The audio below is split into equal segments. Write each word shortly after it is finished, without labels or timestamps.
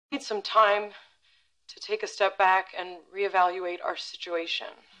need some time to take a step back and reevaluate our situation.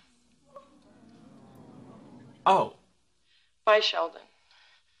 Oh. Bye, Sheldon.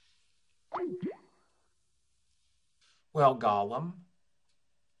 Well, Gollum,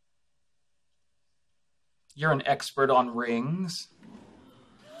 you're an expert on rings.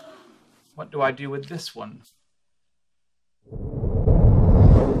 What do I do with this one?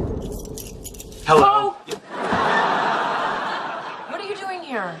 Hello? What are you doing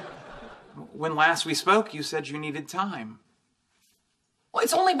here? When last we spoke, you said you needed time. Well,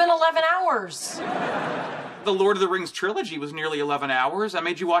 it's only been 11 hours. The Lord of the Rings trilogy was nearly 11 hours. I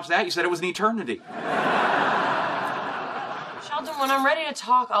made you watch that. You said it was an eternity. Sheldon, when I'm ready to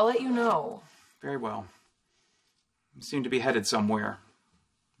talk, I'll let you know. Very well. You seem to be headed somewhere.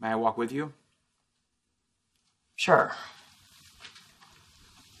 May I walk with you? Sure.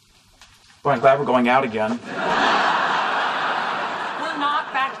 Well, I'm glad we're going out again. We're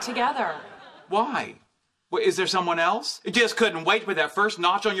not back together. Why? Well, is there someone else? You just couldn't wait for that first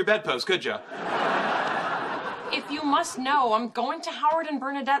notch on your bedpost, could you? If you must know, I'm going to Howard and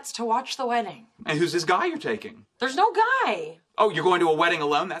Bernadette's to watch the wedding. And who's this guy you're taking? There's no guy. Oh, you're going to a wedding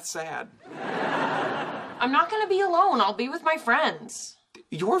alone? That's sad. I'm not going to be alone. I'll be with my friends.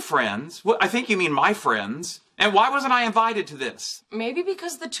 Your friends? Well, I think you mean my friends. And why wasn't I invited to this? Maybe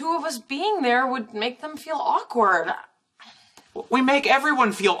because the two of us being there would make them feel awkward. We make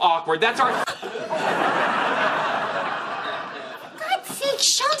everyone feel awkward. That's our... God's sake,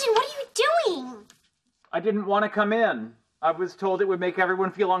 Sheldon, what are you doing? I didn't want to come in. I was told it would make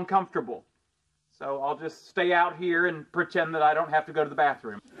everyone feel uncomfortable. So I'll just stay out here and pretend that I don't have to go to the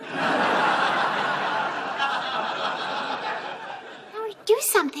bathroom. Howard, do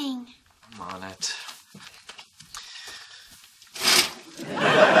something. I'm on it.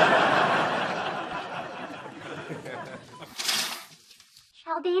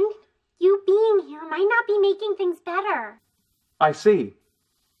 Sheldon, you being here might not be making things better. I see.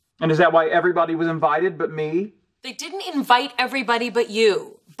 And is that why everybody was invited but me? They didn't invite everybody but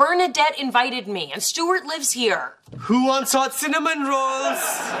you. Bernadette invited me, and Stuart lives here. Who wants hot cinnamon rolls?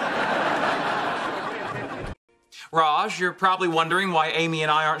 Raj, you're probably wondering why Amy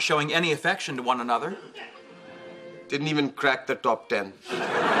and I aren't showing any affection to one another. Didn't even crack the top 10.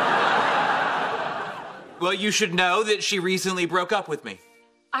 Well, you should know that she recently broke up with me.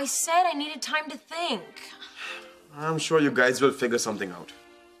 I said I needed time to think. I'm sure you guys will figure something out.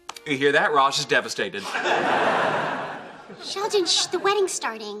 You hear that? Raj is devastated. Sheldon, shh, the wedding's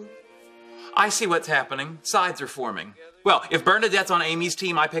starting. I see what's happening. Sides are forming. Well, if Bernadette's on Amy's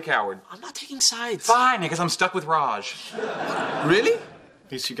team, I pick Howard. I'm not taking sides. Fine, because I'm stuck with Raj. Really?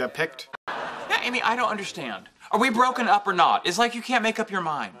 At least you got picked. Yeah, Amy, I don't understand. Are we broken up or not? It's like you can't make up your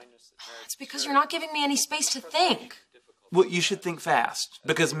mind. It's because you're not giving me any space to think. Well, you should think fast,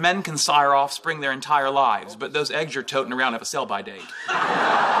 because men can sire offspring their entire lives, but those eggs you're toting around have a sell-by date.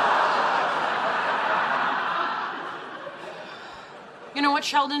 You know what,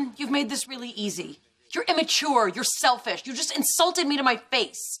 Sheldon? You've made this really easy. You're immature. You're selfish. You just insulted me to my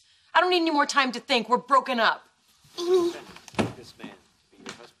face. I don't need any more time to think. We're broken up. Amy. This man be your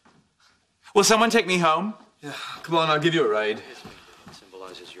husband. Will someone take me home? Yeah, come on, I'll give you a ride. It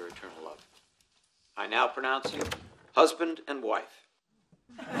symbolizes your eternal love. I now pronounce you husband and wife.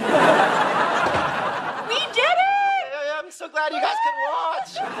 We did it! I'm so glad you guys could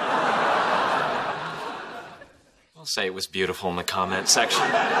watch. I'll say it was beautiful in the comment section.